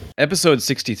Episode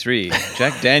 63.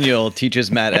 Jack Daniel teaches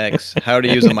Matt X how to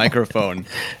use a microphone.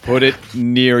 Put it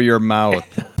near your mouth.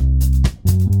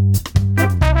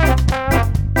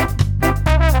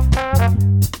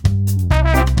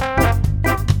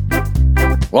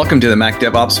 Welcome to the Mac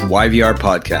DevOps YVR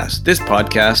podcast. This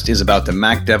podcast is about the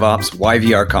Mac DevOps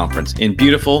YVR conference in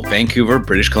beautiful Vancouver,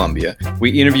 British Columbia.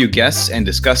 We interview guests and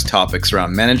discuss topics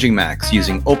around managing Macs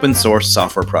using open source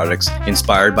software products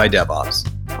inspired by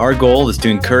DevOps. Our goal is to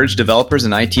encourage developers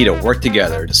and IT to work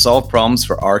together to solve problems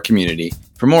for our community.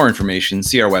 For more information,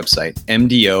 see our website,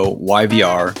 mdoyvr.com.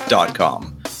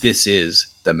 This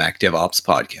is the Mac DevOps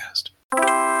podcast.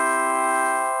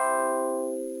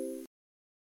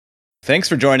 Thanks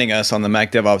for joining us on the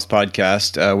Mac DevOps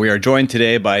podcast. We are joined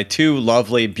today by two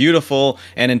lovely, beautiful,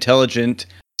 and intelligent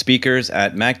speakers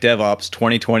at Mac DevOps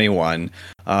 2021.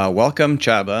 Welcome,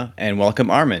 Csaba, and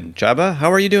welcome, Armin. Csaba, how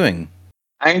are you doing?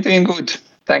 I'm doing good.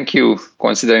 Thank you.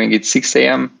 Considering it's 6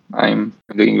 a.m., I'm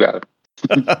doing well.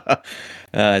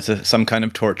 It's some kind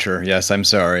of torture. Yes, I'm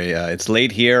sorry. It's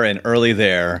late here and early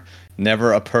there.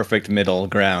 Never a perfect middle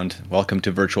ground. Welcome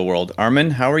to Virtual World. Armin,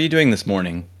 how are you doing this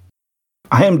morning?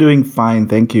 I am doing fine,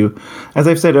 thank you. As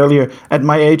I've said earlier, at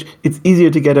my age, it's easier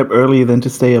to get up early than to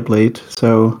stay up late.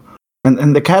 So,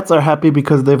 and the cats are happy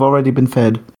because they've already been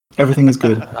fed. Everything is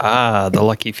good. The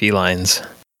lucky felines.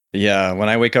 Yeah, when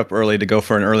I wake up early to go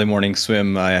for an early morning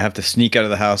swim, I have to sneak out of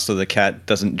the house so the cat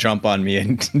doesn't jump on me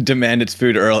and demand its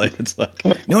food early. It's like,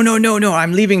 no,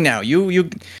 I'm leaving now. You,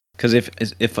 because if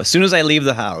as soon as I leave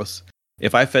the house,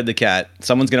 if I fed the cat,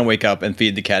 someone's gonna wake up and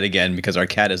feed the cat again because our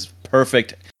cat is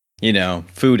perfect.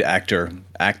 Food actor,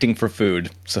 acting for food.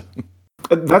 So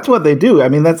that's what they do. I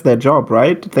mean, that's their job,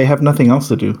 right? They have nothing else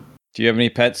to do. Do you have any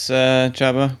pets,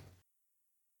 Csaba?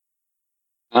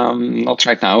 Not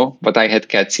right now, but I had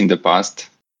cats in the past,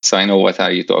 so I know what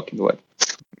are you talking about.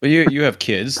 Well, you have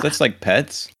kids. That's like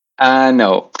pets.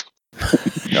 No.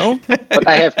 No? But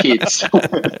I have kids.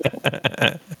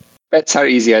 Pets are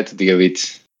easier to deal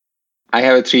with. I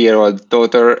have a 3-year-old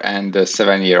daughter and a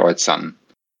 7-year-old son.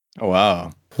 Oh,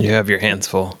 wow. You have your hands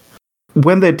full.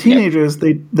 When they're teenagers,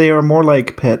 they are more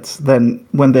like pets than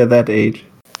when they're that age.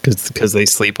 Because they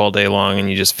sleep all day long and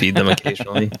you just feed them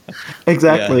occasionally.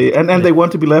 Exactly. Yeah. And they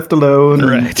want to be left alone.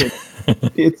 Right.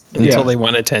 Until they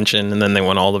want attention, and then they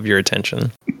want all of your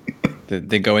attention.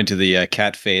 They go into the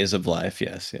cat phase of life,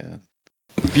 yes. Yeah.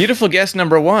 Beautiful guest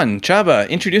number one. Csaba,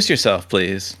 introduce yourself,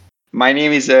 please. My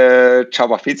name is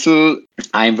Csaba Ficl.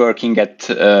 I'm working at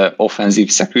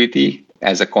Offensive Security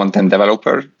as a content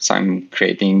developer. So I'm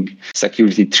creating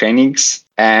security trainings.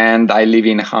 And I live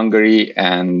in Hungary,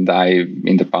 and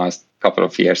in the past couple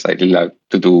of years, I really like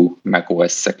to do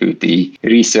macOS security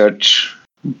research,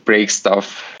 break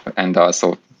stuff, and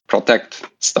also protect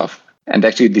stuff. And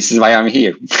actually, this is why I'm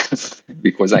here,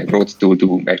 because I wrote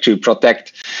to actually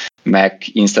protect Mac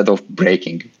instead of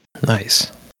breaking.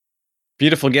 Nice.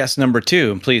 Beautiful guest number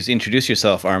two. Please introduce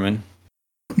yourself, Armin.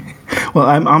 Well,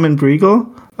 I'm Armin Briegel.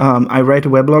 I write a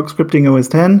weblog, Scripting OS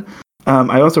 10.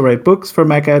 I also write books for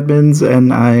Mac admins,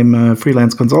 and I'm a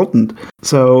freelance consultant.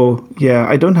 So, yeah,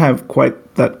 I don't have quite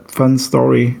that fun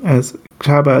story as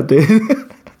Csaba did.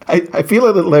 I feel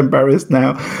a little embarrassed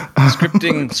now.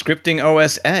 Scripting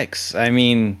OS X. I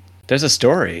mean, there's a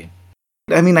story.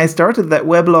 I mean, I started that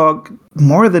weblog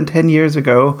more than 10 years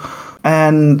ago,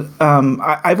 and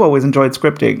I've always enjoyed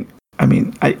scripting. I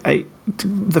mean,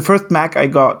 the first Mac I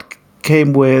got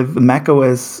came with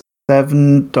macOS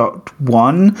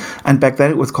 7.1, and back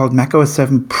then it was called macOS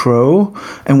 7 Pro,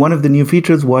 and one of the new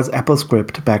features was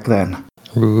AppleScript back then.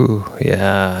 Ooh,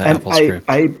 yeah, and AppleScript.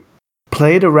 I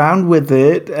played around with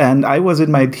it, and I was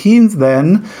in my teens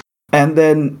then, and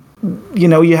then,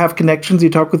 you have connections, you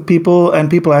talk with people, and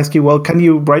people ask you, well, can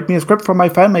you write me a script for my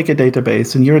FileMaker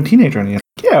database? And you're a teenager, and you're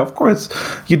like, yeah, of course,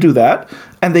 you do that,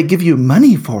 and they give you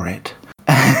money for it.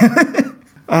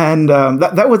 And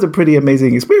that was a pretty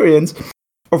amazing experience,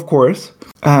 of course.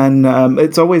 And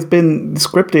it's always been,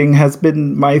 scripting has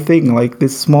been my thing, like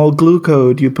this small glue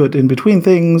code you put in between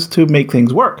things to make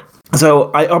things work.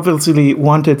 So I obviously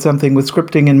wanted something with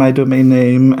scripting in my domain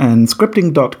name, and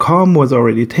scripting.com was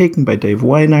already taken by Dave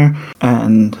Weiner,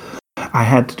 and I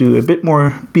had to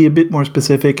be a bit more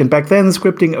specific. And back then,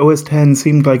 scripting OS 10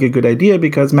 seemed like a good idea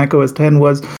because Mac OS 10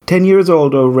 was 10 years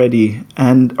old already.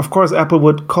 And of course, Apple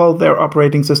would call their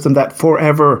operating system that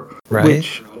forever, right.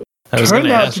 Which I was going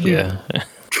turned to out ask to be you.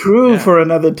 true for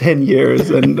another 10 years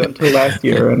and until last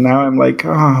year. And now I'm like,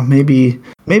 maybe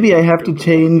I have to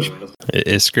change.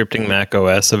 Is scripting Mac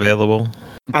OS available?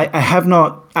 I have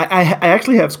not. I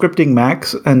actually have scripting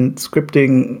Macs and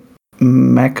scripting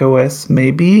macOS,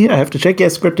 maybe. I have to check.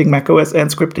 Yes, scripting macOS and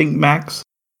scripting Macs.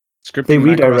 Scripting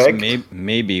redirect.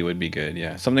 Maybe would be good.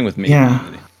 Yeah, something with maybe.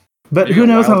 Yeah. But Maybe who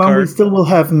knows how long card. we still will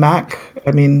have Mac?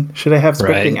 I mean, should I have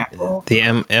scripting Right. Apple? The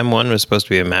M1 was supposed to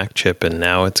be a Mac chip, and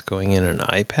now it's going in an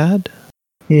iPad?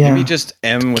 Yeah. Maybe just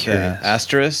M with an Curious.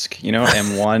 asterisk,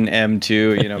 M1,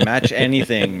 M2, match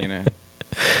anything,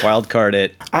 wild card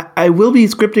it. I will be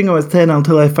scripting OS 10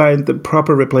 until I find the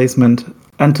proper replacement.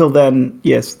 Until then,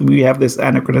 yes, we have this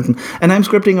anachronism. And I'm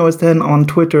scripting OS 10 on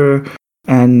Twitter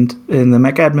and in the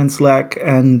MacAdmin Slack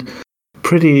and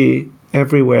pretty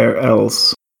everywhere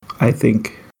else, I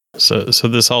think. So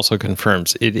this also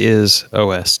confirms it is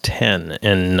OS 10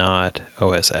 and not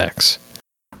OS X.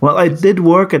 Well, I did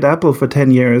work at Apple for 10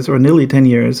 years, or nearly 10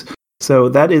 years, so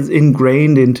that is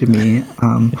ingrained into me.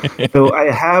 So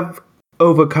I have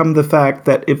overcome the fact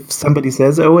that if somebody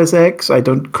says OS X, I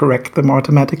don't correct them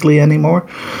automatically anymore,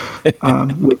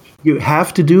 which you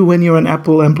have to do when you're an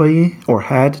Apple employee, or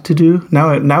had to do.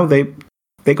 Now they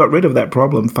got rid of that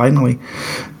problem, finally.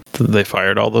 They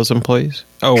fired all those employees?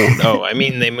 Oh, no, I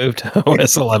mean, they moved to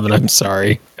OS 11, I'm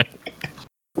sorry.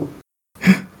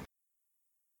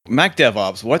 Mac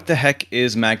DevOps. What the heck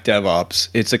is Mac DevOps?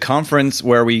 It's a conference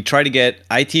where we try to get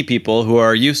IT people who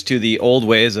are used to the old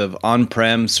ways of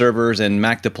on-prem servers and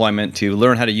Mac deployment to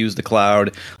learn how to use the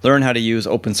cloud, learn how to use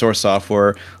open source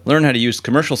software, learn how to use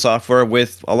commercial software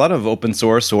with a lot of open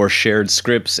source or shared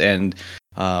scripts and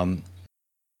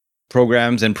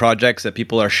programs and projects that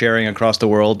people are sharing across the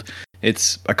world.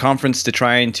 It's a conference to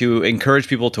try and to encourage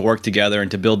people to work together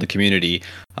and to build the community.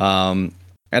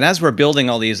 And as we're building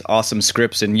all these awesome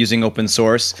scripts and using open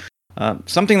source,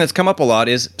 something that's come up a lot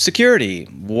is security.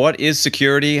 What is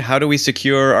security? How do we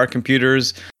secure our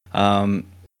computers?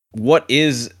 What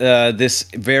is this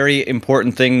very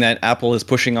important thing that Apple is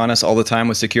pushing on us all the time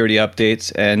with security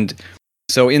updates? And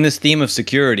so in this theme of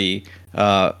security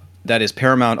that is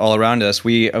paramount all around us,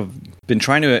 we have been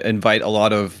trying to invite a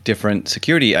lot of different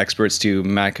security experts to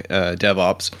Mac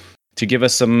DevOps to give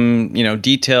us some,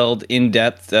 detailed,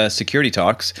 in-depth security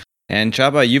talks. And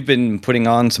Csaba, you've been putting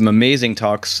on some amazing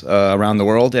talks around the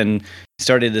world and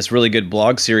started this really good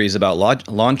blog series about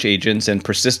launch agents and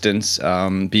persistence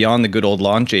beyond the good old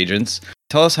launch agents.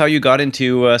 Tell us how you got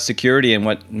into security and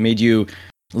what led you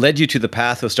to the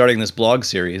path of starting this blog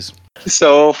series.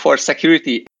 So for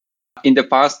security, in the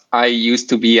past, I used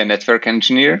to be a network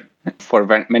engineer for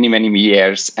many, many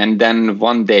years. And then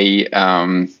one day,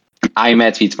 I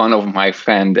met with one of my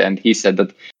friends and he said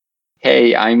that,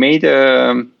 hey, I made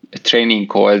a training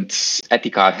called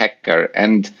Ethical Hacker.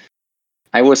 And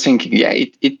I was thinking, yeah,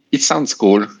 it sounds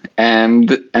cool.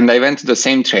 And I went to the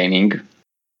same training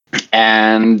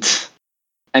and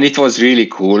it was really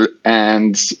cool.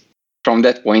 And from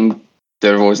that point,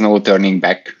 there was no turning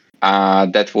back.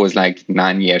 That was like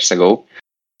 9 years ago.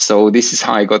 So this is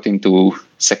how I got into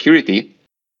security.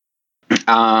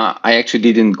 I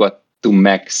actually didn't got to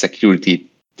Mac security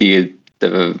till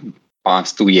the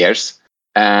past 2 years.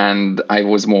 And I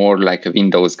was more like a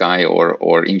Windows guy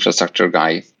or infrastructure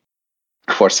guy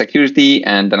for security.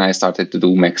 And then I started to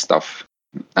do Mac stuff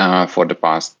for the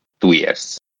past 2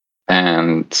 years.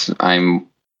 And I'm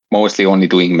mostly only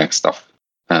doing Mac stuff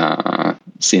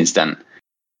since then.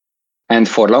 And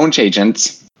for launch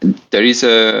agents, there is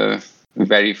a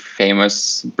very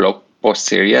famous blog post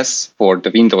series for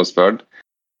the Windows world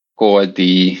called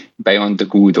the Beyond the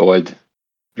Good Old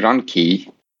Run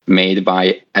Key, made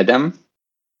by Adam,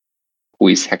 who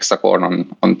is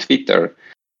Hexacorn on Twitter.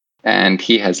 And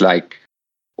he has like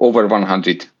over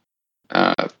 100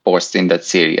 posts in that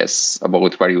series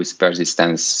about various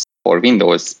persistence for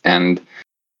Windows. And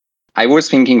I was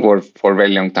thinking for a very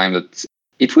long time that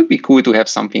it would be cool to have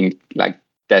something like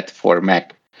that for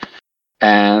Mac.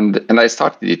 And I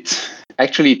started it.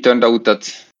 Actually, it turned out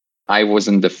that I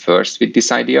wasn't the first with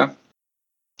this idea.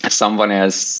 Someone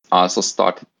else also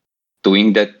started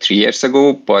doing that 3 years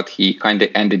ago, but he kind of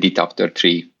ended it after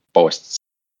 3 posts.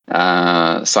 So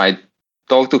I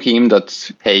talked to him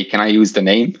that, hey, can I use the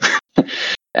name?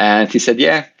 And he said,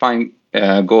 yeah, fine,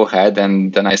 go ahead.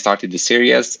 And then I started the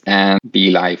series and be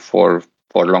live for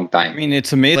a long time. I mean,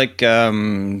 it's amazing, like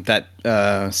that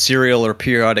serial or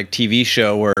periodic TV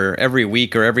show where every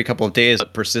week or every couple of days,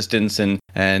 persistence and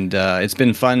it's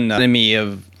been fun. Enemy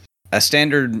of a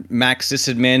standard Mac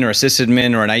sysadmin or a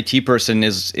sysadmin or an IT person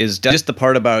is just the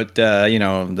part about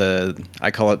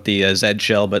I call it the Z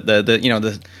shell, but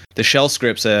the shell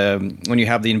scripts when you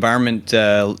have the environment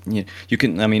you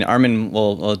can. I mean, Armin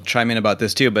will chime in about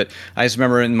this too, but I just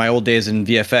remember in my old days in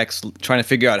VFX trying to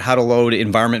figure out how to load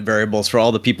environment variables for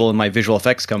all the people in my visual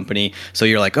effects company. So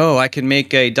you're like, oh, I can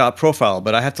make a dot profile,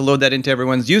 but I have to load that into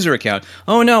everyone's user account.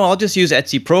 Oh no, I'll just use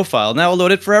Etsy profile. Now I'll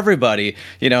load it for everybody.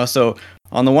 So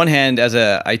on the one hand, as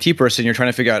a IT person, you're trying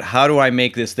to figure out how do I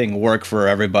make this thing work for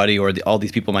everybody or all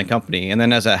these people in my company. And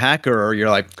then as a hacker, you're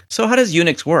like, so how does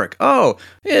Unix work? Oh,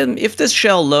 if this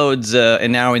shell loads,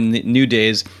 and now in the new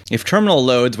days, if terminal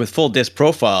loads with full disk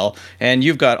profile, and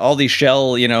you've got all these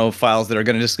shell, files that are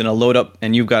just going to load up,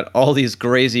 and you've got all these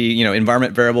crazy,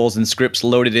 environment variables and scripts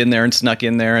loaded in there and snuck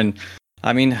in there, and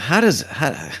I mean, how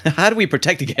do we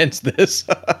protect against this?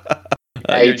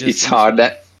 It's hard.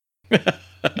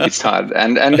 It's hard,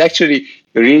 and actually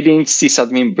reading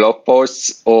sysadmin blog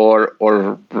posts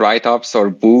or write-ups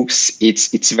or books,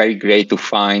 it's very great to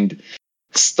find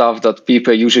stuff that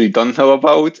people usually don't know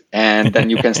about, and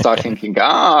then you can start thinking,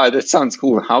 that sounds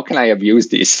cool. How can I abuse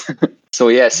this? So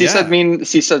yeah,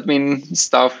 sysadmin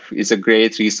stuff is a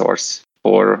great resource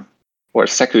for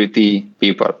security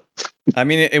people. I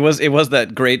mean, it was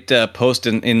that great post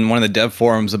in one of the dev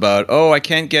forums about, I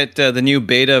can't get the new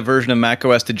beta version of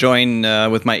macOS to join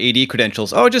with my AD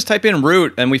credentials. Oh, just type in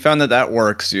root, and we found that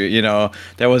works.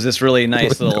 There was this really nice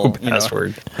with little no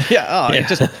password.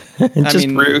 Just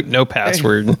root, no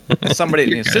password.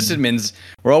 Somebody, sysadmins,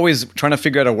 we're always trying to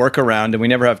figure out a workaround, and we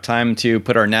never have time to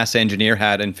put our NASA engineer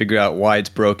hat and figure out why it's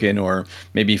broken, or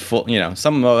maybe full.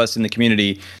 Some of us in the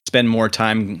community spend more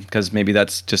time because maybe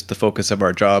that's just the focus of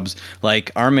our jobs.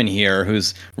 Like Armin here,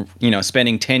 who's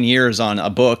spending 10 years on a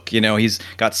book. He's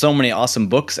got so many awesome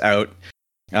books out.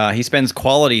 He spends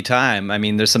quality time. I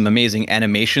mean, there's some amazing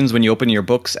animations when you open your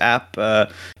books app.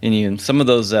 Some of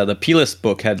those, the Plist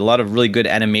book had a lot of really good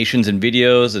animations and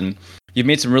videos, and you've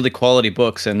made some really quality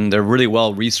books, and they're really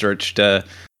well researched.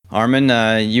 Armin,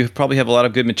 you probably have a lot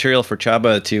of good material for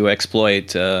Csaba to exploit.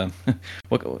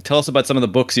 Tell us about some of the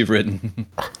books you've written.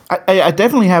 I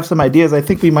definitely have some ideas. I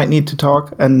think we might need to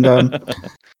talk. And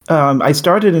I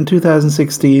started in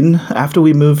 2016 after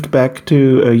we moved back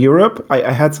to Europe.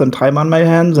 I had some time on my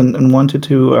hands and wanted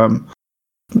to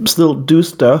still do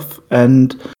stuff.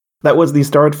 And that was the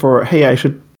start for, hey, I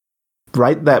should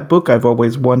write that book I've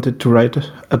always wanted to write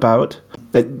about.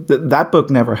 That book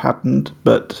never happened,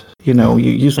 but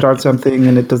you start something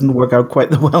and it doesn't work out quite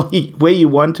the way you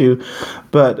want to.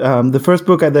 But the first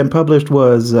book I then published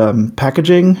was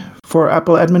Packaging for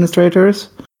Apple Administrators,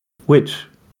 which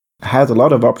has a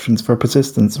lot of options for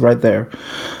persistence right there.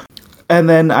 And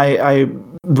then I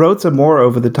wrote some more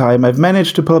over the time. I've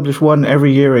managed to publish one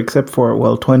every year except for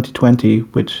 2020,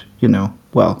 which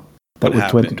that was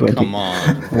 2020. Come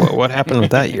on. What happened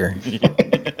with that year?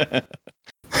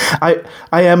 I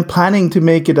am planning to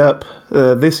make it up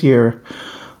this year.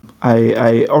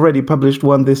 I already published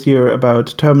one this year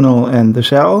about Terminal and the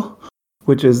Shell,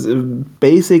 which is a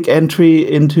basic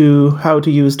entry into how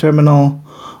to use Terminal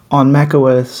on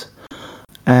macOS.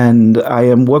 And I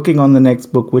am working on the next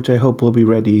book, which I hope will be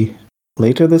ready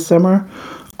later this summer,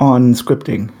 on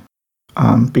scripting.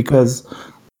 Because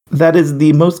that is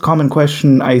the most common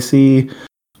question I see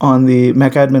on the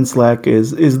MacAdmin Slack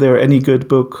is there any good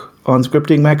book on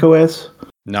scripting macOS?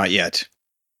 Not yet.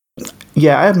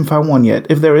 Yeah, I haven't found one yet.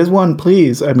 If there is one,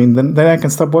 please. I mean, then I can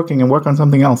stop working and work on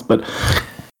something else. But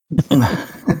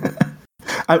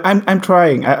I'm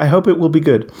trying. I hope it will be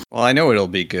good. Well, I know it'll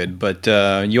be good. But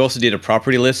you also did a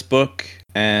property list book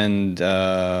and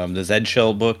the Zed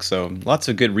Shell book. So lots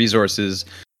of good resources.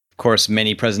 Of course,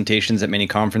 many presentations at many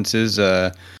conferences.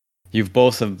 You've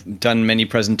both have done many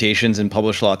presentations and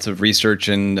published lots of research,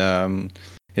 and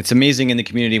it's amazing in the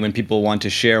community when people want to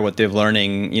share what they're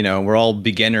learning. We're all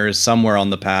beginners somewhere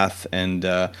on the path, and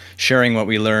sharing what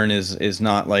we learn is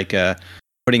not like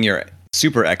putting your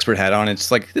super expert hat on. It's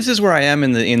like, this is where I am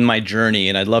in my journey,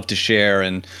 and I'd love to share,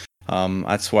 and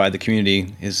that's why the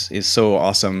community is so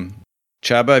awesome.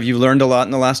 Csaba, have you learned a lot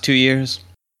in the last 2 years?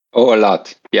 Oh, a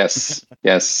lot. Yes,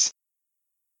 yes.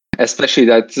 Especially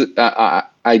that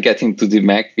I get into the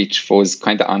Mac, which was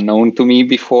kind of unknown to me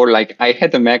before. Like, I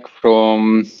had a Mac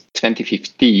from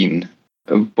 2015,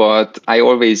 but I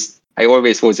always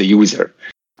was a user.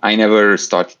 I never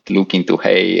started to look into,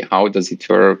 hey, how does it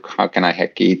work? How can I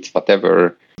hack it?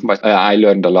 Whatever. But I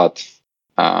learned a lot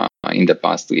in the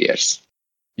past 2 years.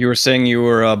 You were saying you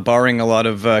were borrowing a lot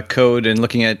of code and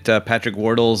looking at Patrick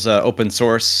Wardle's open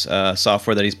source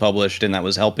software that he's published, and that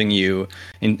was helping you.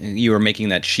 You were making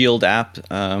that Shield app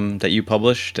that you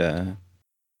published.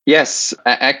 Yes,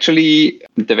 actually,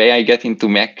 the way I get into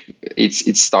Mac,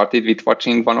 it started with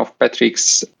watching one of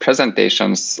Patrick's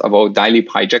presentations about dilib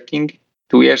hijacking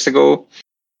 2 years ago,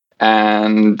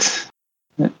 and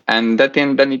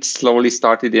then it slowly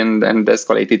started and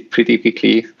escalated pretty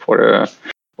quickly for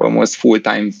almost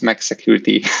full-time Mac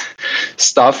security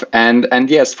stuff. And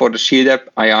yes, for the Shield app,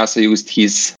 I also used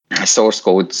his source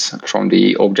codes from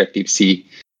the Objective-C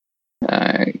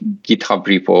GitHub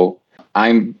repo.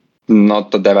 I'm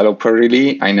not a developer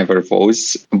really. I never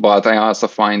was, but I also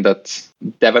find that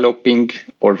developing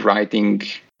or writing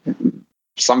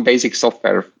some basic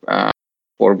software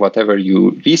for whatever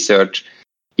you research,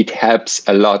 it helps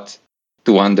a lot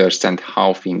to understand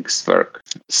how things work.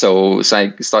 So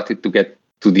I started to get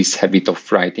to this habit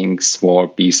of writing small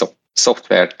piece of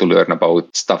software to learn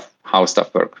about how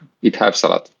stuff works. It helps a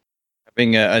lot.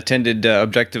 Having attended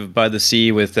Objective by the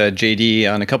Sea with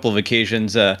JD on a couple of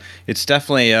occasions, it's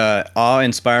definitely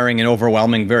awe-inspiring and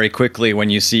overwhelming very quickly when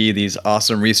you see these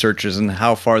awesome researchers and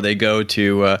how far they go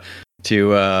to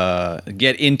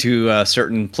get into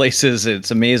certain places.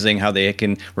 It's amazing how they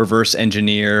can reverse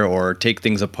engineer or take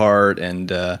things apart,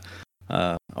 and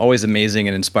always amazing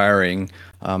and inspiring.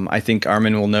 I think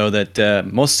Armin will know that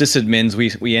most sysadmins,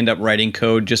 we end up writing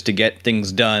code just to get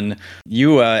things done.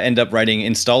 You end up writing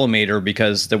Installator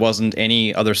because there wasn't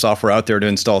any other software out there to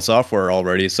install software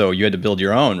already, so you had to build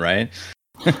your own, right?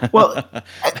 Well,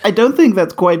 I don't think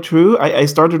that's quite true. I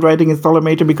started writing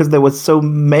Installator because there was so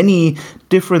many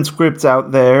different scripts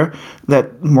out there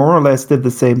that more or less did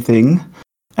the same thing.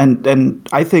 And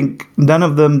I think none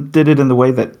of them did it in the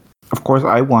way that, of course,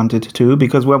 I wanted to,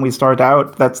 because when we start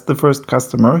out, that's the first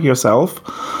customer, yourself.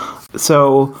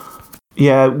 So,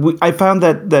 yeah, I found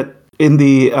that in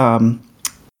the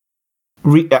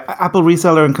Apple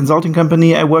reseller and consulting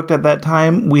company I worked at that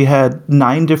time, we had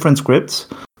 9 different scripts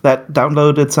that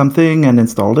downloaded something and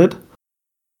installed it.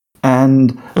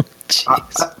 And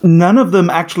none of them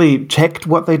actually checked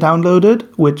what they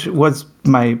downloaded, which was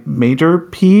my major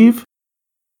peeve.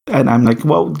 And I'm like,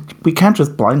 well, we can't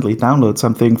just blindly download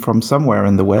something from somewhere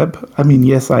in the web. I mean,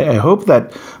 yes, I hope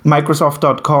that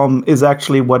Microsoft.com is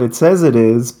actually what it says it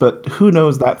is, but who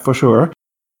knows that for sure?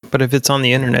 But if it's on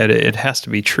the internet, it has to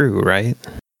be true, right?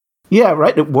 Yeah,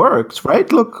 right. It works,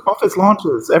 right? Look, Office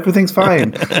launches. Everything's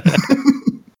fine.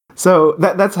 So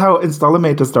that's how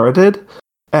Installator started.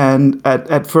 And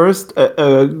at first,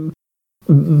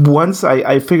 once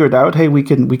I figured out, hey, we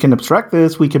can abstract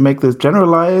this, we can make this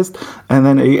generalized, and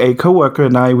then a coworker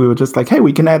and we were just like, hey,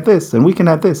 we can add this and we can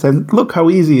add this, and look how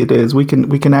easy it is. We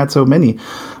can add so many.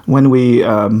 When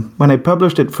I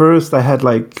published it first, I had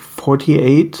like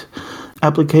 48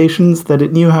 applications that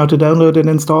it knew how to download and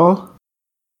install.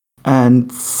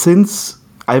 And since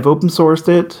I've open sourced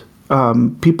it,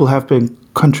 people have been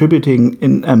contributing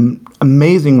in an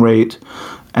amazing rate.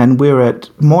 And we're at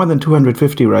more than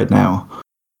 250 right now.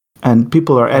 And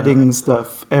people are adding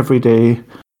stuff every day.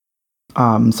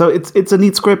 So it's a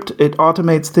neat script. It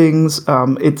automates things.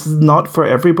 It's not for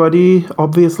everybody,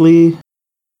 obviously,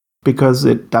 because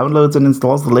it downloads and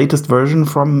installs the latest version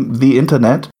from the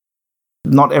internet.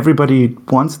 Not everybody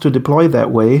wants to deploy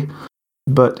that way.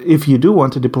 But if you do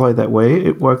want to deploy that way,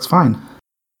 it works fine.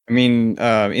 I mean,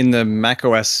 in the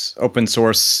macOS open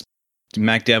source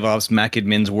Mac DevOps,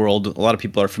 MacAdmins world, a lot of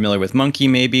people are familiar with Monkey,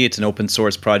 maybe. It's an open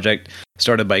source project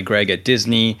started by Greg at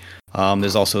Disney.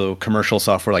 There's also commercial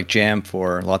software like Jamf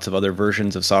or lots of other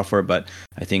versions of software, but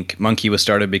I think Monkey was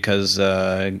started because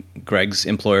Greg's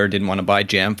employer didn't want to buy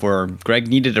Jamf, or Greg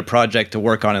needed a project to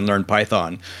work on and learn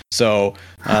Python. So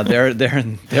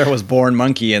there was born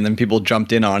Monkey, and then people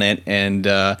jumped in on it,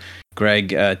 and Greg,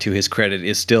 to his credit,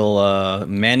 is still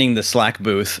manning the Slack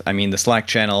booth. I mean, the Slack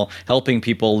channel, helping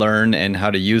people learn and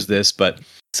how to use this. But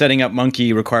setting up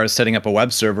Monkey requires setting up a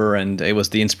web server, and it was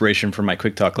the inspiration for my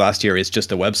Quick Talk last year. It's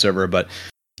just a web server, but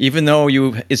even though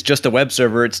it's just a web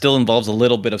server, it still involves a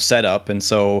little bit of setup. And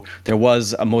so there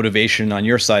was a motivation on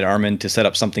your side, Armin, to set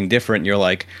up something different. You're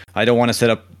like, I don't want to set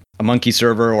up a Monkey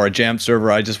server or a Jamf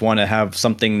server. I just want to have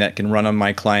something that can run on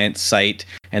my client site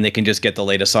and they can just get the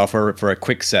latest software for a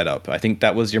quick setup. I think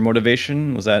that was your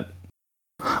motivation. Was that?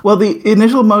 Well, the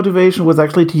initial motivation was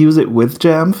actually to use it with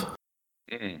Jamf.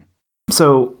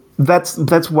 So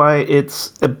that's why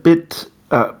it's a bit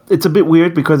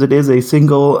weird, because it is a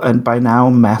single and by now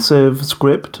massive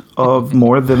script of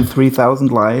more than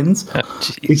 3,000 lines.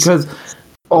 Because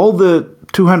all the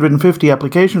 250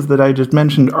 applications that I just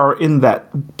mentioned are in that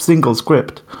single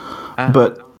script.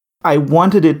 But I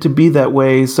wanted it to be that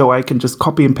way so I can just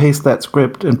copy and paste that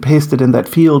script and paste it in that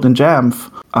field in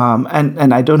Jamf.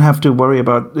 And I don't have to worry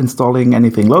about installing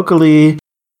anything locally.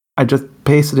 I just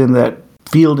paste it in that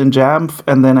field in Jamf,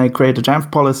 and then I create a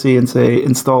Jamf policy and say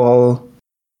install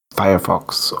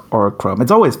Firefox or Chrome.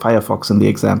 It's always Firefox in the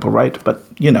example, right? But,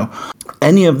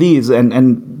 any of these,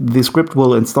 and the script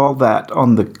will install that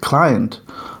on the client.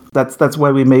 That's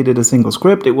why we made it a single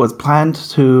script. It was planned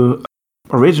to...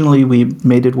 Originally, we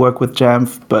made it work with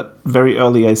Jamf, but very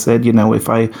early I said, if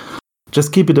I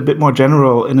just keep it a bit more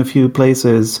general in a few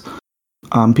places,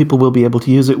 people will be able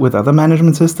to use it with other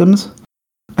management systems.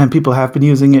 And people have been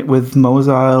using it with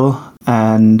Mozile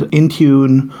and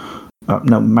Intune,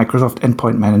 Microsoft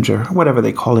Endpoint Manager, whatever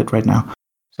they call it right now.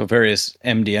 So various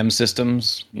MDM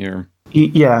systems.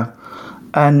 Yeah,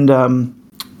 and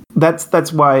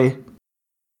that's why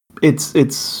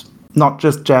it's not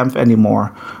just Jamf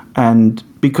anymore. And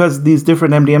because these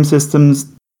different MDM systems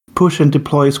push and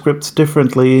deploy scripts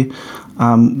differently,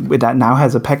 that now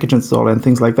has a package installer and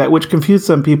things like that, which confuse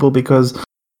some people because,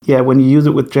 when you use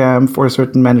it with Jamf or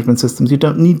certain management systems, you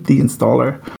don't need the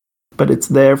installer. But it's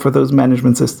there for those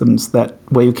management systems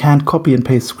where you can't copy and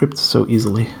paste scripts so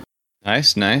easily.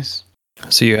 Nice.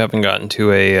 So you haven't gotten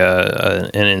to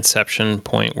an inception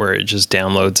point where it just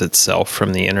downloads itself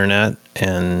from the internet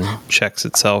and checks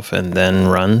itself and then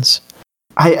runs?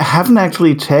 I haven't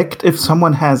actually checked if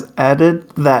someone has added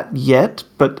that yet,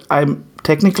 but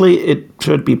technically it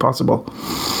should be possible.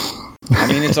 I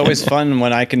mean, it's always fun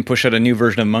when I can push out a new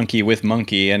version of Monkey with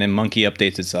Monkey and then Monkey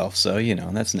updates itself. So,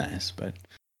 that's nice. But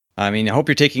I mean, I hope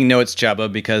you're taking notes,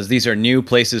 Csaba, because these are new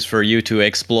places for you to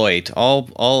exploit.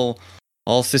 All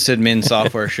sysadmin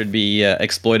software should be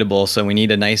exploitable. So we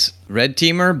need a nice red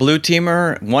teamer, blue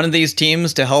teamer, one of these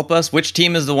teams to help us. Which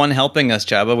team is the one helping us,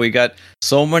 Csaba? We got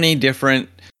so many different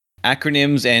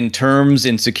acronyms and terms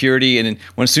in security, and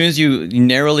as soon as you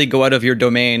narrowly go out of your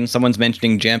domain, someone's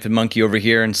mentioning Jamf and Monkey over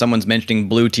here, and someone's mentioning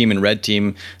blue team and red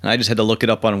team, and I just had to look it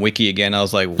up on Wiki again. I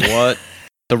was like, what?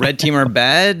 The red team are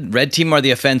bad? Red team are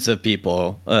the offensive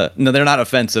people. No, they're not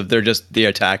offensive. They're just the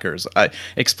attackers.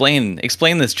 Explain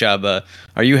this, Csaba.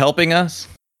 Are you helping us?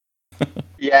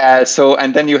 Yeah, so,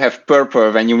 and then you have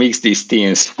purple when you mix these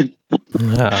teams.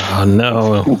 Oh,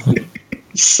 no.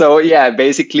 So yeah,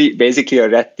 basically a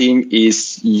red team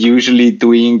is usually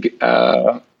doing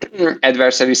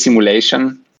adversary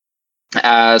simulation.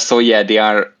 They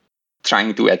are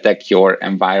trying to attack your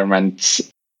environment.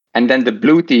 And then the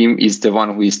blue team is the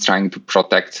one who is trying to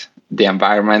protect the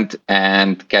environment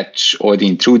and catch all the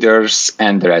intruders,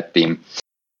 and the red team.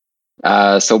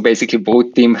 So basically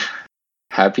both teams are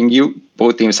helping you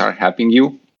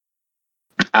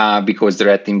because the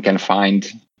red team can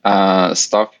find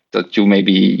stuff that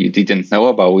you didn't know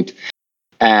about.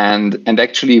 And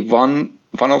actually one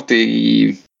of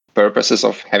the purposes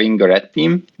of having a red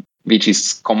team, which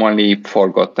is commonly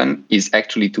forgotten, is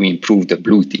actually to improve the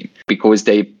blue team, because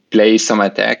they play some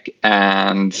attack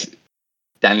and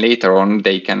then later on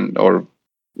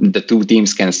the two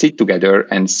teams can sit together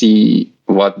and see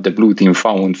what the blue team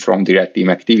found from the red team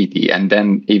activity. And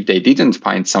then if they didn't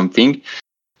find something,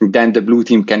 then the blue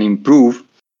team can improve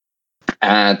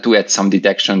to add some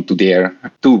detection to their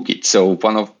toolkit. So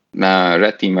one of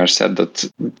red teamers said that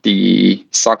the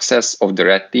success of the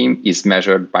red team is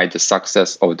measured by the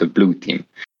success of the blue team,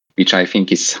 which I think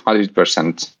is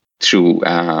 100% true.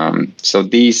 So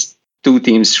these two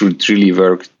teams should really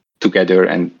work together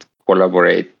and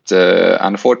collaborate.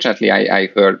 Unfortunately, I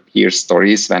hear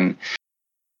stories when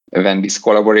this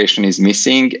collaboration is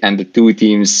missing and the two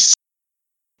teams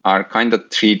are kind of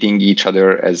treating each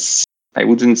other as, I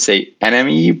wouldn't say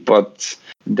enemy, but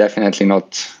definitely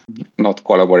not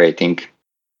collaborating.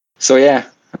 So yeah,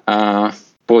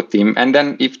 both team. And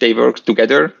then if they work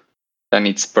together, then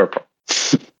it's purple.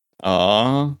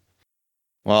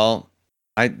 Well,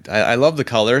 I love the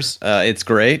colors. It's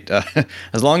great.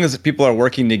 As long as people are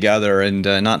working together and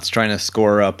not trying to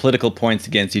score political points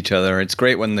against each other. It's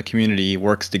great when the community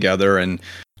works together and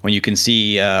when you can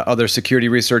see other security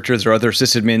researchers or other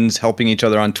sysadmins helping each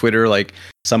other on Twitter. Like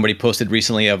somebody posted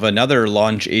recently of another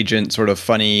launch agent sort of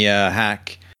funny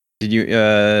hack. Did you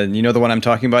know the one I'm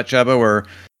talking about, Csaba, where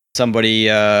somebody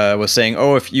was saying,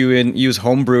 if you use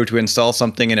Homebrew to install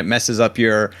something and it messes up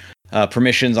your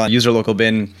permissions on user local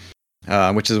bin,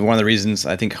 which is one of the reasons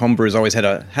I think Homebrew has always had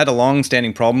a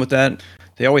long-standing problem with that.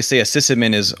 They always say a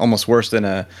sysadmin is almost worse than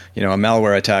a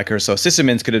malware attacker. So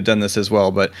sysadmins could have done this as well.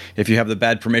 But if you have the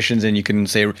bad permissions, and you can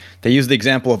say, they use the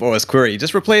example of OS Query.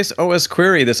 Just replace OS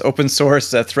Query, this open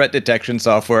source threat detection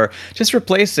software. Just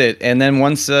replace it, and then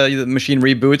once the machine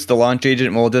reboots, the launch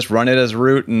agent will just run it as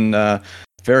root. And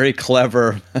very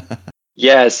clever.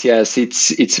 Yes,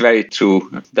 it's very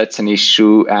true. That's an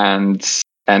issue, and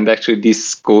actually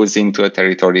this goes into a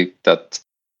territory that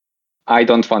I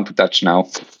don't want to touch now.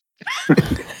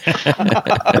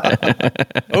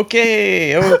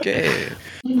 Okay.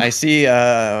 I see.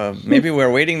 Maybe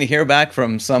we're waiting to hear back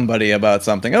from somebody about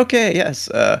something. Okay, yes.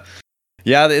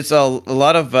 Yeah, it's a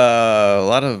lot of a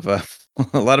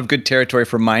lot of good territory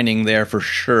for mining there for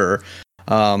sure.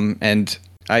 And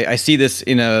I see this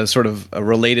in a sort of a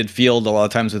related field a lot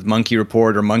of times with Monkey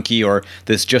Report or Monkey or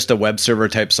this just a web server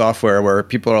type software where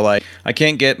people are like, I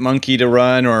can't get Monkey to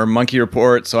run or Monkey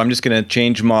Report, so I'm just going to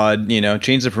change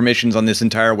the permissions on this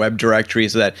entire web directory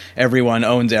so that everyone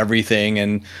owns everything.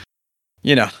 And,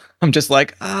 I'm just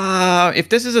like, if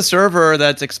this is a server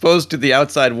that's exposed to the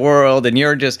outside world and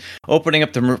you're just opening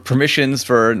up the permissions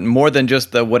for more than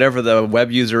just whatever the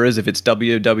web user is, if it's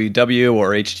www or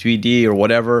HTTPD or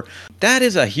whatever, that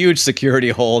is a huge security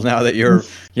hole now that you're,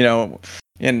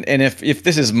 and if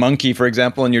this is Monkey, for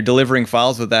example, and you're delivering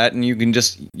files with that and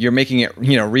you're making it,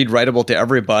 read writable to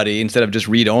everybody instead of just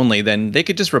read only, then they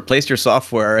could just replace your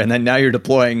software. And then now you're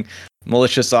deploying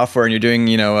malicious software and you're doing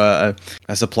a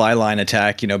supply line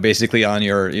attack basically on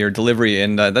your delivery.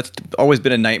 And that's always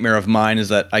been a nightmare of mine, is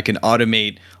that I can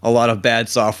automate a lot of bad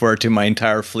software to my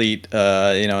entire fleet,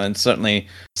 and certainly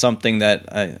something that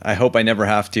I hope I never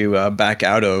have to back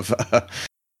out of.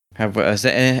 Has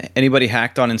anybody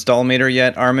hacked on Installmator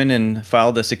yet, Armin, and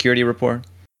filed a security report?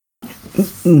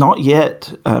 Not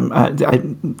yet.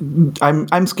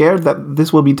 I'm scared that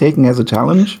this will be taken as a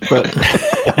challenge, but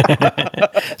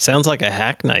sounds like a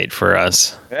hack night for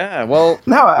us. Yeah, well,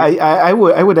 no, I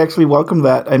would actually welcome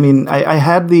that. I mean, I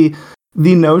had the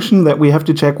notion that we have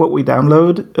to check what we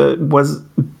download was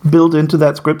built into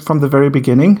that script from the very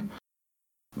beginning,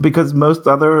 because most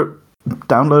other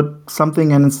download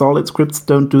something and install it scripts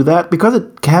don't do that, because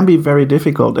it can be very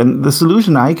difficult. And the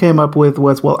solution I came up with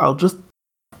was, well, I'll just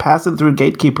pass it through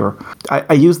Gatekeeper.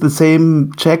 I use the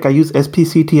same check. I use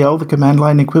spctl, the command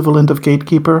line equivalent of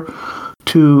Gatekeeper,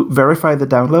 to verify the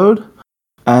download.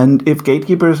 And if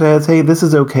Gatekeeper says, hey, this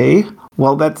is okay,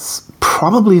 well, that's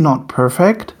probably not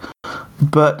perfect,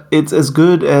 but it's as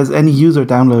good as any user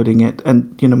downloading it.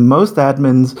 And, most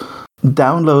admins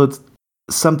download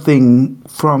something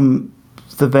from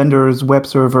the vendor's web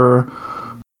server,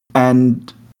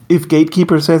 and if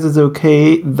Gatekeeper says it's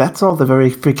okay, that's all the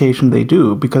verification they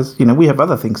do, because, we have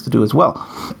other things to do as well.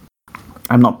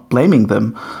 I'm not blaming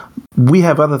them. We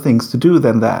have other things to do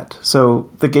than that. So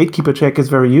the Gatekeeper check is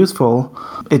very useful.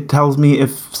 It tells me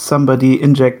if somebody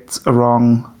injects a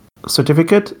wrong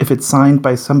certificate. If it's signed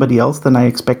by somebody else than I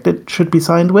expect it should be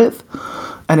signed with.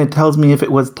 And it tells me if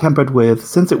it was tampered with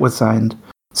since it was signed.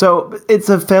 So it's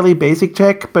a fairly basic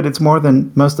check, but it's more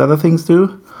than most other things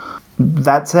do.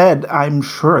 That said, I'm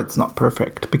sure it's not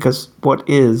perfect, because what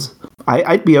is?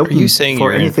 I'd be open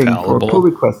for anything for pull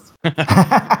requests. No.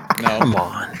 Come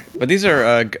on. But these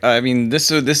are,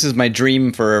 this is my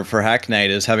dream for Hack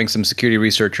Night, is having some security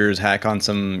researchers hack on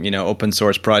some, open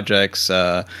source projects.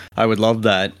 I would love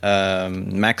that.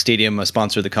 Mac Stadium, a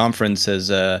sponsor of the conference,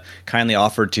 has kindly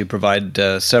offered to provide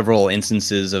several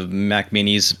instances of Mac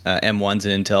Minis,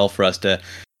 M1s, and Intel for us to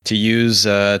use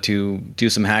to do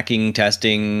some hacking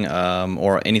testing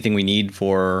or anything we need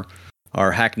for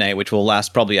our Hack Night, which will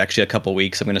last probably actually a couple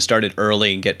weeks. I'm going to start it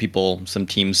early and get some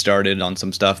teams started on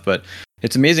some stuff. But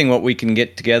it's amazing what we can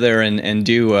get together and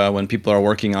do when people are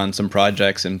working on some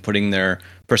projects and putting their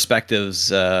perspectives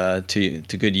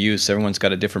to good use. Everyone's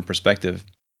got a different perspective.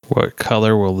 What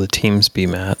color will the teams be,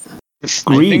 Matt?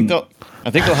 Green. I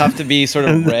think they'll have to be sort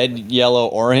of red, yellow,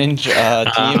 orange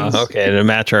teams. Okay, to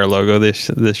match our logo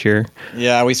this year.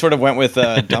 Yeah, we sort of went with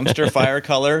dumpster fire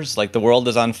colors, like the world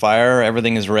is on fire,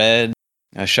 everything is red.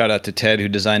 Shout out to Ted, who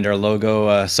designed our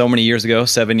logo so many years ago,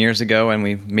 7 years ago, and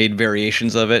we made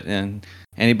variations of it. And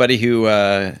anybody who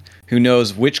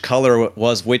knows which color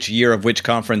was which year of which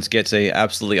conference gets a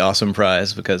absolutely awesome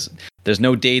prize, because there's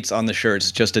no dates on the shirts,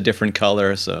 it's just a different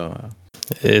color. So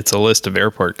it's a list of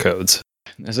airport codes.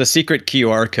 There's a secret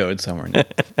QR code somewhere.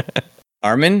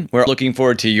 Armin, we're looking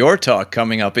forward to your talk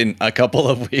coming up in a couple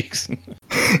of weeks.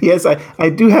 Yes, I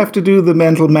do have to do the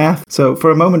mental math. So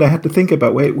for a moment, I had to think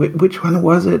about, wait, which one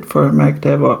was it for Mac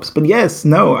DevOps? But yes,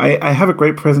 no, I have a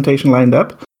great presentation lined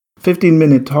up.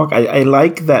 15-minute talk. I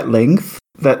like that length.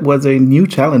 That was a new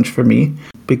challenge for me,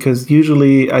 because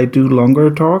usually I do longer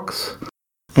talks.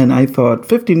 And I thought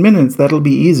 15 minutes, that'll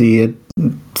be easy.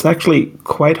 It's actually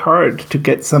quite hard to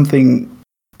get something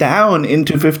down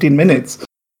into 15 minutes.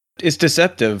 It's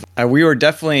deceptive. We were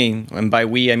definitely, and by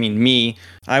we, I mean me,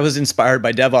 I was inspired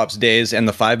by DevOps days and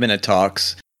the 5-minute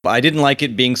talks. I didn't like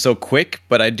it being so quick,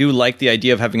 but I do like the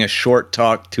idea of having a short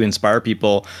talk to inspire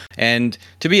people. And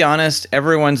to be honest,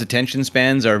 everyone's attention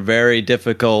spans are very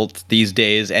difficult these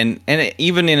days. And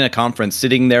even in a conference,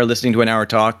 sitting there listening to an hour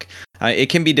talk, it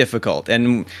can be difficult.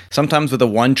 And sometimes with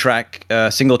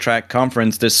a single track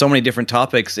conference, there's so many different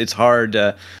topics, it's hard.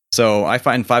 So I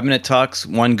find 5-minute talks,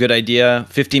 1 good idea,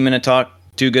 15-minute talk,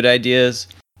 2 good ideas,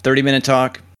 30-minute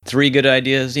talk, 3 good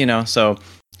ideas, so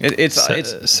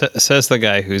Says the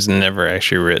guy who's never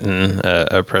actually written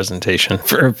a presentation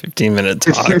for a 15-minute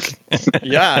talk.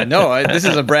 Yeah, no, this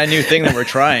is a brand new thing that we're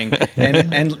trying,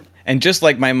 and just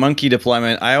like my monkey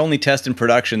deployment, I only test in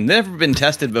production. Never been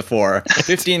tested before.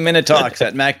 15-minute talks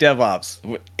at Mac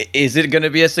DevOps. Is it going to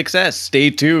be a success? Stay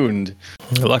tuned.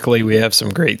 Luckily, we have some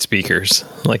great speakers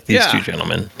like these two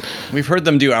gentlemen. We've heard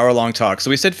them do hour-long talks, so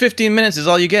we said 15 minutes is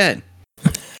all you get.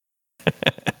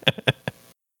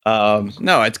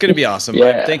 No, it's going to be awesome.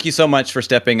 Yeah. Thank you so much for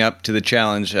stepping up to the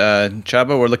challenge.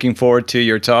 Csaba, we're looking forward to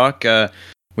your talk.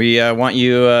 We want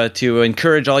you to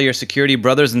encourage all your security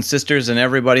brothers and sisters and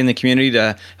everybody in the community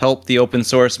to help the open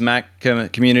source Mac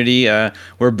community.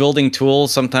 We're building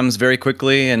tools sometimes very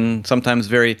quickly and sometimes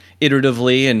very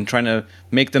iteratively and trying to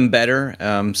make them better.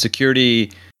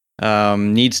 Security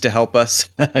needs to help us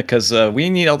because we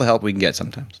need all the help we can get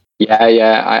sometimes.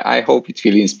 Yeah. I hope it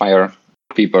will inspire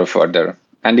people further.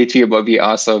 And it will be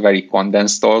also a very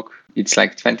condensed talk. It's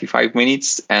like 25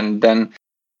 minutes. And then,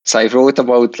 so I wrote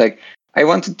about I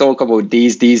want to talk about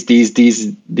these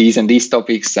and these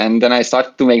topics. And then I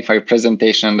started to make my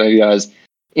presentation and I realized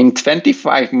in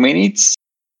 25 minutes,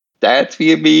 that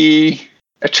will be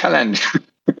a challenge.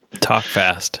 Talk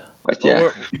fast. But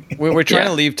yeah. Well, we're trying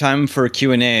to leave time for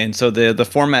Q&A. And so the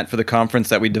format for the conference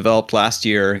that we developed last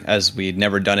year, as we'd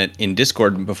never done it in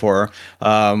Discord before,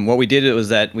 what we did was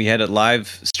that we had it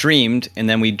live streamed and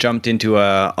then we jumped into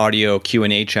a audio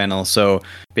Q&A channel. So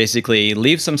basically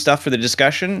leave some stuff for the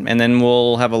discussion and then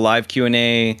we'll have a live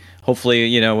Q&A.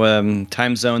 Hopefully,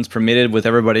 time zones permitted with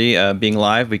everybody being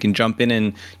live. We can jump in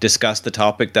and discuss the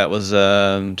topic that was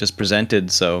just presented.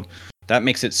 So that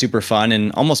makes it super fun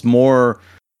and almost more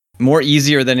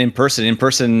easier than in person. In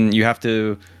person, you have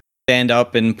to stand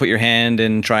up and put your hand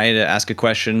and try to ask a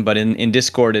question. But in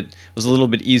Discord, it was a little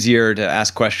bit easier to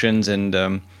ask questions. And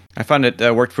I found it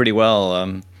worked pretty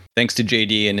well. Thanks to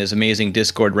JD and his amazing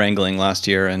Discord wrangling last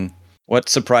year. And what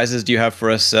surprises do you have for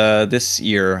us this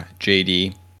year,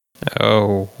 JD?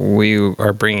 Oh, we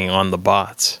are bringing on the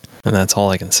bots. And that's all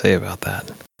I can say about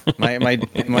that.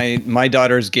 My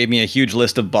daughters gave me a huge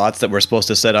list of bots that we're supposed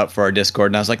to set up for our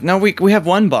Discord, and I was like, "No, we have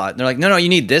one bot." And they're like, "No, you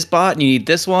need this bot, and you need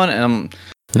this one." And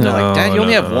they're like, "Dad, you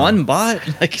only have one bot."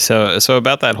 Like, so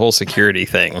about that whole security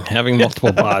thing, having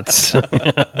multiple bots,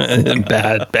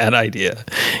 bad idea.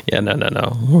 Yeah,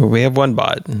 no. We have one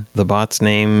bot. The bot's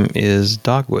name is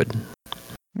Dogwood,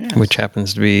 which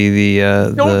happens to be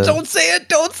the. Don't say it!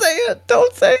 Don't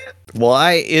say it!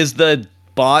 Why is the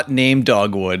bot named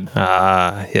Dogwood?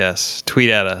 Yes. Tweet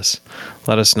at us.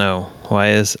 Let us know. Why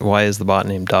is the bot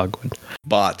named Dogwood?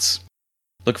 Bots.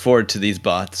 Look forward to these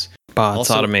bots.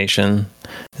 Also, automation.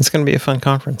 It's going to be a fun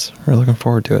conference. We're looking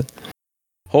forward to it.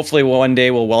 Hopefully one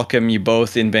day we'll welcome you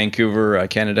both in Vancouver,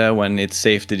 Canada, when it's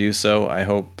safe to do so. I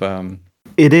hope.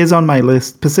 It is on my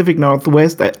list. Pacific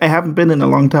Northwest. I haven't been in a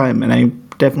long time, and I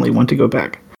definitely want to go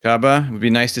back. Csaba, it would be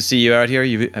nice to see you out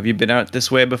here. Have you been out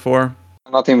this way before?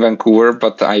 Not in Vancouver,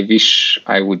 but I wish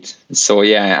I would. So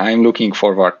yeah, I'm looking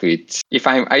forward to it. If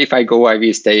I go, I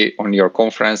will stay on your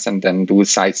conference and then do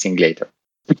sightseeing later.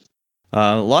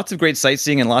 Lots of great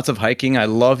sightseeing and lots of hiking. I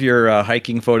love your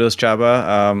hiking photos,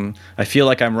 Csaba. I feel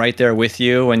like I'm right there with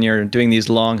you when you're doing these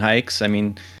long hikes. I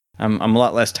mean, I'm a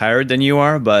lot less tired than you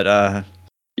are, but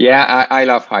yeah, I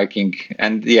love hiking,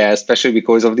 and yeah, especially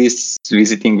because of this,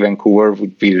 visiting Vancouver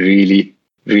would be really,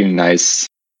 really nice.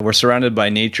 We're surrounded by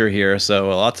nature here, so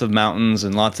lots of mountains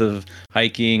and lots of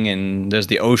hiking, and there's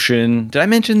the ocean. Did I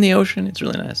mention the ocean? It's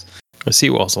really nice. The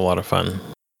seawall's a lot of fun.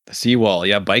 The seawall,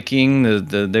 yeah, biking.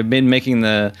 They've been making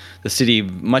the city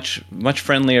much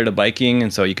friendlier to biking,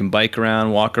 and so you can bike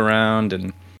around, walk around,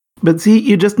 and. But see,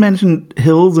 you just mentioned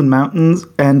hills and mountains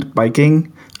and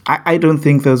biking. I don't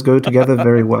think those go together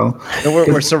very well. No,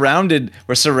 we're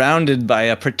surrounded by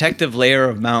a protective layer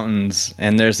of mountains,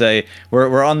 and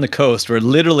we're on the coast. We're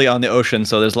literally on the ocean,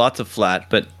 so there's lots of flat.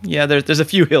 But yeah, there's a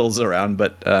few hills around,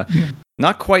 but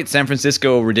not quite San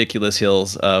Francisco ridiculous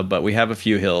hills. But we have a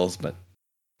few hills, but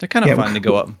they're kind of fun to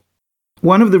go up.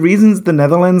 One of the reasons the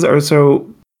Netherlands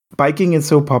biking is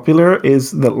so popular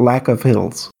is the lack of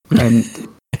hills, and.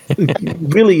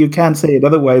 Really, you can't say it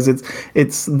otherwise.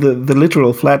 It's the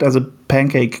literal flat as a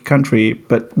pancake country.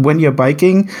 But when you're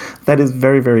biking, that is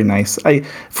very, very nice.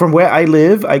 From where I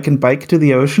live, I can bike to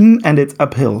the ocean, and it's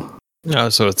uphill. Oh,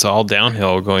 so it's all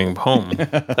downhill going home.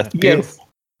 Yes.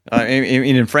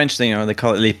 In French, they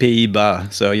call it les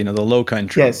Pays-Bas, so the Low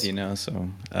Countries. Yes. So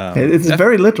it's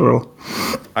very literal.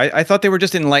 I thought they were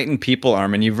just enlightened people,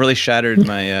 Armin. You've really shattered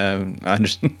my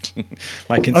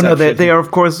my conception. Oh no, they are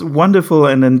of course wonderful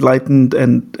and enlightened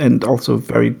and also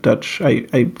very Dutch.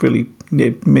 I really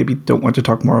maybe don't want to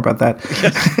talk more about that.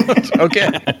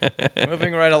 Okay.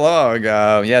 Moving right along.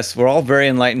 Yes, we're all very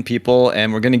enlightened people,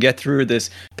 and we're going to get through this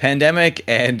pandemic,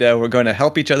 and we're going to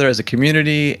help each other as a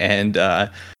community. And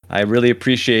I really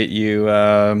appreciate you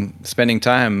spending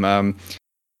time.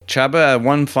 Csaba,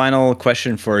 one final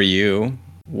question for you.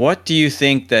 What do you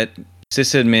think that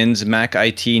sysadmins, Mac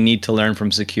IT need to learn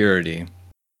from security?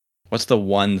 What's the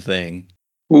one thing?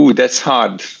 Ooh, that's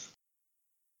hard.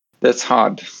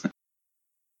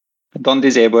 Don't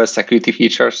disable security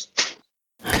features.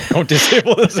 Don't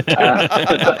disable this.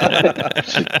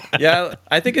 Yeah,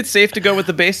 I think it's safe to go with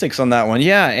the basics on that one.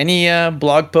 Yeah, any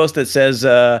blog post that says,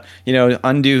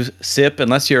 undo SIP,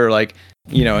 unless you're like,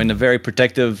 in a very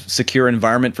protective, secure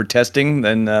environment for testing,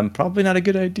 then probably not a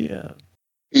good idea.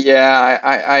 Yeah,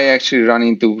 I actually run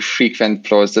into frequent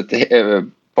posts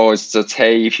that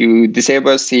hey, if you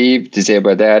disable SIP,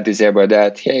 disable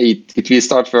that, hey, it will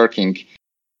start working.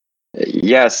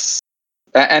 Yes.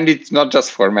 And it's not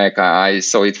just for Mac. I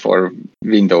saw it for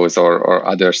Windows or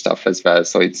other stuff as well.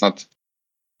 So it's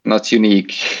not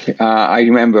unique. I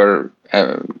remember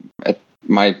at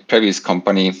my previous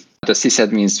company, the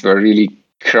sysadmins were really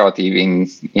creative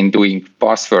in doing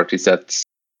password resets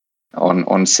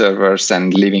on servers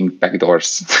and leaving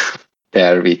backdoors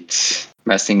there with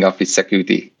messing up with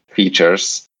security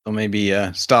features. So maybe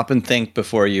stop and think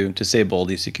before you disable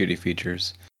these security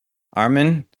features.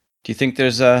 Armin, do you think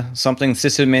there's something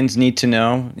sysadmins need to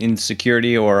know in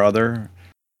security or other?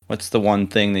 What's the one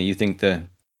thing that you think that...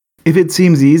 If it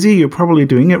seems easy, you're probably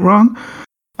doing it wrong.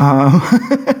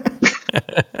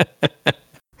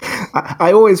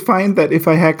 I always find that if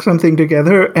I hack something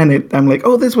together and I'm like,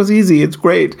 oh, this was easy, it's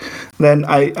great, then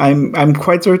I'm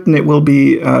quite certain it will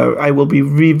be. I will be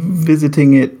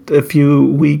revisiting it a few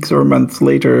weeks or months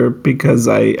later because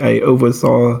I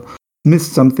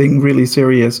missed something really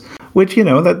serious. Which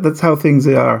that's how things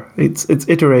are. It's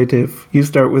iterative. You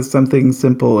start with something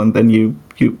simple and then you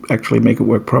actually make it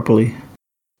work properly.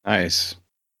 Nice.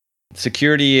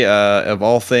 Security of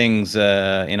all things,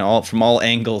 from all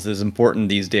angles, is important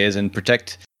these days. And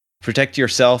protect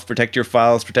yourself, protect your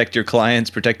files, protect your clients,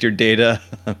 protect your data.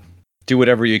 Do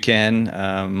whatever you can.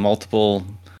 Multiple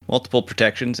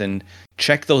protections, and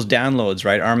check those downloads.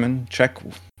 Right, Armin? Check.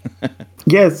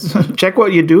 Yes, check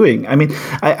what you're doing. I mean,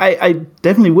 I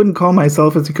definitely wouldn't call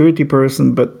myself a security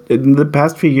person, but in the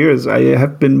past few years, I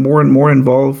have been more and more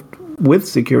involved with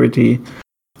security.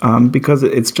 Because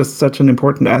it's just such an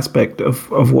important aspect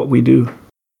of what we do.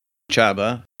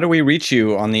 Csaba, how do we reach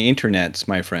you on the internets,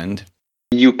 my friend?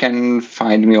 You can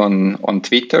find me on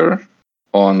Twitter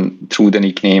through the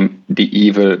nickname The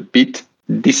Evil Bit.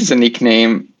 This is a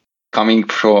nickname coming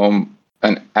from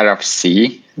an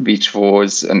RFC, which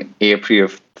was an April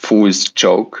Fool's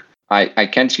joke. I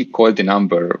can't recall the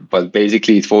number, but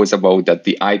basically it was about that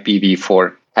the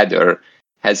IPv4 header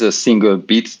has a single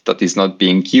bit that is not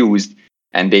being used.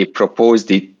 And they proposed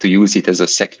it to use it as a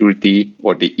security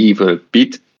or the evil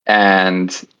bit. And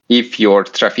if your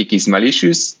traffic is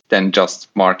malicious, then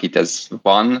just mark it as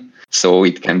 1, so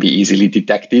it can be easily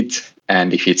detected.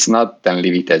 And if it's not, then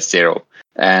leave it as 0.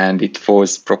 And it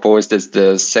was proposed as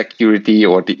the security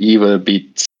or the evil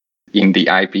bit in the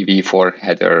IPv4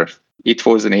 header. It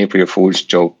was an April Fool's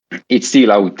joke. It's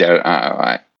still out there.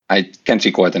 I can't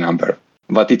recall the number,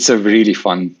 but it's a really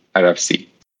fun RFC.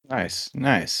 Nice.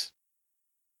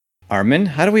 Armin,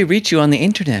 how do we reach you on the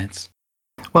internet?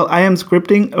 Well, I am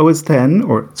Scripting OS 10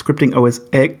 or Scripting OS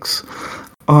X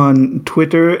on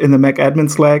Twitter, in the Mac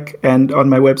admin Slack, and on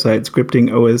my website,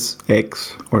 Scripting OS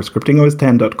X or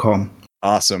scriptingos10.com.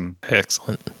 Awesome.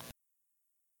 Excellent.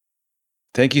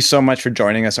 Thank you so much for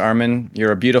joining us, Armin.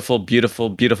 You're a beautiful, beautiful,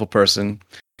 beautiful person.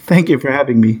 Thank you for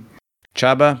having me.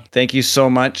 Csaba, thank you so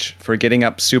much for getting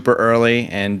up super early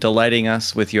and delighting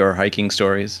us with your hiking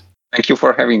stories. Thank you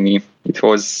for having me. It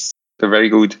was a very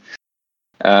good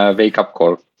wake-up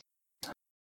call.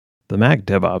 The Mac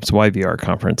DevOps YVR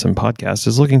conference and podcast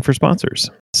is looking for sponsors.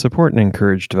 Support and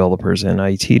encourage developers and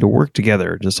IT to work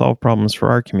together to solve problems for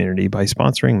our community by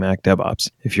sponsoring Mac DevOps.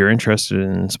 If you're interested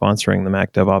in sponsoring the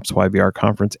Mac DevOps YVR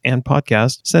conference and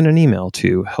podcast, send an email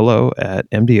to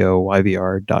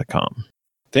hello@mdoyvr.com.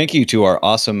 Thank you to our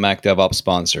awesome Mac DevOps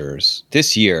sponsors.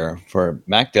 This year, for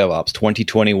Mac DevOps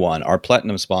 2021, our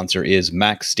platinum sponsor is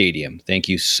Mac Stadium. Thank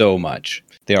you so much.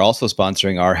 They are also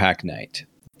sponsoring our Hack Night.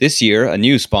 This year, a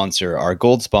new sponsor, our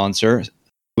gold sponsor,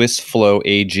 SwissFlow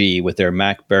AG, with their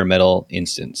Mac Bare Metal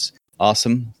instance.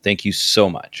 Awesome. Thank you so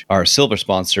much. Our silver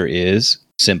sponsor is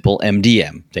Simple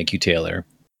MDM. Thank you, Taylor.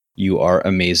 You are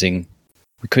amazing.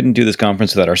 We couldn't do this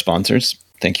conference without our sponsors.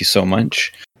 Thank you so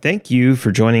much. Thank you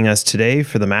for joining us today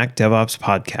for the Mac DevOps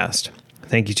podcast.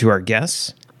 Thank you to our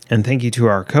guests, and thank you to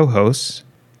our co-hosts.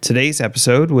 Today's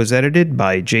episode was edited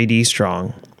by JD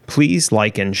Strong. Please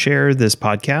like and share this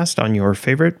podcast on your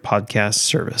favorite podcast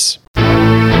service.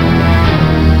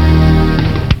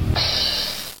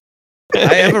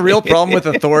 I have a real problem with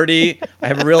authority. I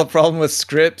have a real problem with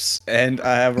scripts, and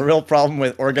I have a real problem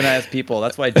with organized people.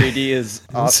 That's why JD is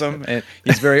awesome, and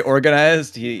he's very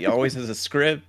organized. He always has a script.